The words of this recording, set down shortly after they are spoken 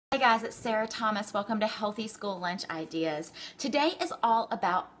guys, it's Sarah Thomas. Welcome to Healthy School Lunch Ideas. Today is all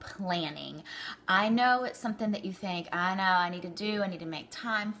about planning. I know it's something that you think, I know I need to do, I need to make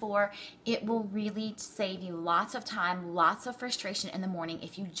time for. It will really save you lots of time, lots of frustration in the morning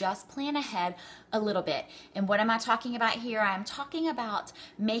if you just plan ahead a little bit. And what am I talking about here? I'm talking about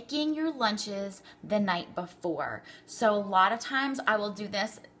making your lunches the night before. So a lot of times I will do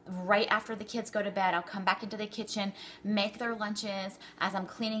this right after the kids go to bed. I'll come back into the kitchen, make their lunches as I'm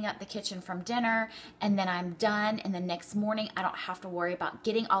cleaning up the kitchen from dinner, and then I'm done. And the next morning, I don't have to worry about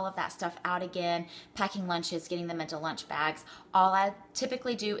getting all of that stuff out again, packing lunches, getting them into lunch bags. All I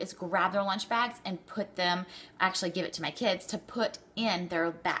typically do is grab their lunch bags and put them, actually give it to my kids to put in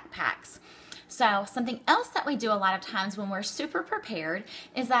their backpacks. So something else that we do a lot of times when we're super prepared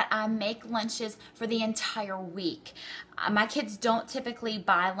is that I make lunches for the entire week. My kids don't typically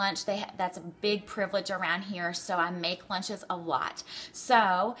buy lunch. That's a big privilege around here, so I make lunches a lot.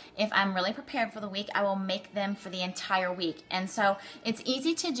 So if I'm really prepared for the week, I will make them for the entire week. And so it's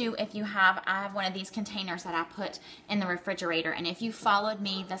easy to do if you have, I have one of these containers that I put in the refrigerator. And if you followed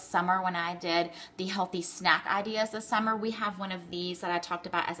me this summer when I did the healthy snack ideas this summer, we have one of these that I talked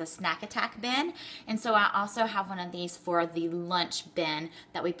about as a snack attack bin. And so I also have one of these for the lunch bin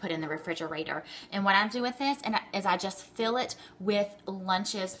that we put in the refrigerator. And what I do with this is I just fill it with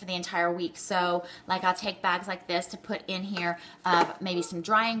lunches for the entire week. So like I'll take bags like this to put in here of maybe some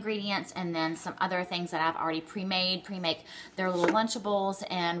dry ingredients and then some other things that I've already pre-make their little Lunchables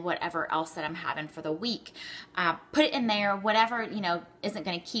and whatever else that I'm having for the week. Put it in there, whatever, isn't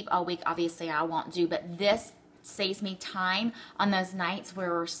going to keep all week, obviously I won't do, but this saves me time on those nights where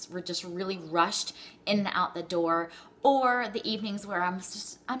we're just really rushed in and out the door, or the evenings where I'm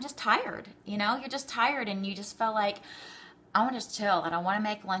just tired. You're just tired and you just feel like I want to just chill. I don't want to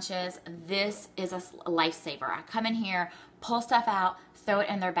make lunches. This is a lifesaver. I come in here, pull stuff out, throw it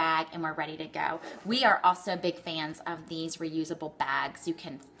in their bag, and we're ready to go. We are also big fans of these reusable bags. You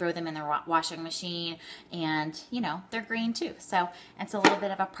can throw them in the washing machine and, they're green too. So it's a little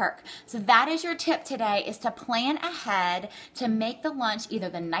bit of a perk. So that is your tip today, is to plan ahead to make the lunch either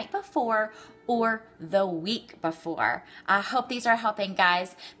the night before or the week before. I hope these are helping,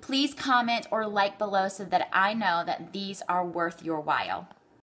 guys. Please comment or like below so that I know that these are worth your while.